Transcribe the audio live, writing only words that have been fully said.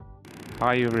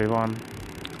Hi everyone.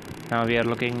 Now we are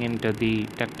looking into the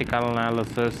tactical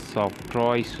analysis of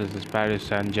Troyes versus Paris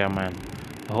Saint-Germain.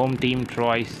 The home team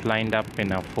Troyes lined up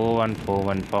in a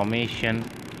 4-1-4-1 formation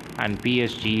and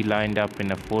PSG lined up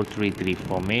in a 4-3-3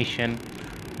 formation.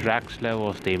 Draxler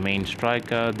was the main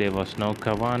striker. There was no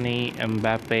Cavani,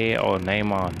 Mbappe or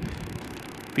Neymar.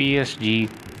 PSG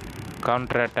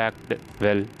counterattacked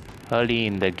well early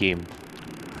in the game,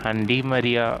 and Di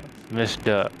Maria missed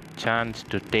a chance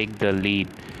to take the lead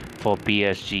for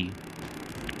PSG.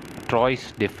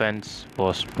 Troyes' defense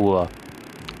was poor,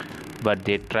 but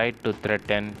they tried to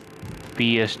threaten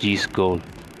PSG's goal.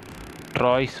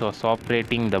 Troyes was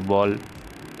operating the ball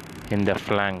in the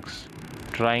flanks,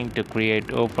 trying to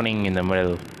create opening in the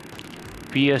middle.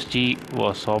 PSG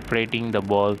was operating the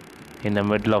ball in the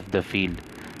middle of the field,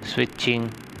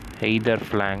 switching either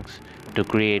flanks to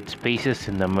create spaces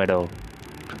in the middle.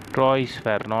 Troyes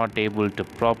were not able to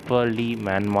properly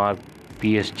man-mark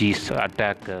PSG's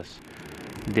attackers.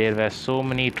 There were so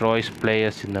many Troyes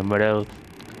players in the middle,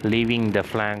 leaving the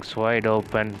flanks wide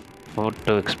open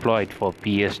to exploit for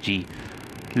PSG.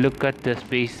 Look at the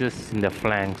spaces in the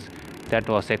flanks that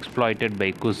was exploited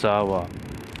by Kurzawa.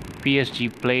 PSG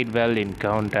played well in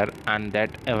counter, and that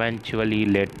eventually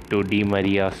led to Di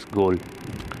Maria's goal.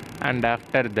 And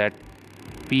after that,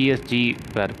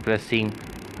 PSG were pressing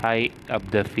high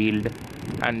up the field,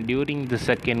 and during the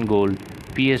second goal,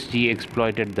 PSG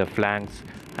exploited the flanks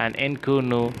and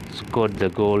Nkunku scored the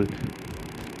goal.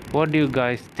 What do you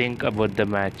guys think about the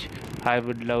match? I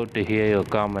would love to hear your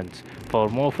comments. For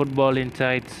more football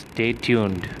insights, stay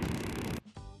tuned.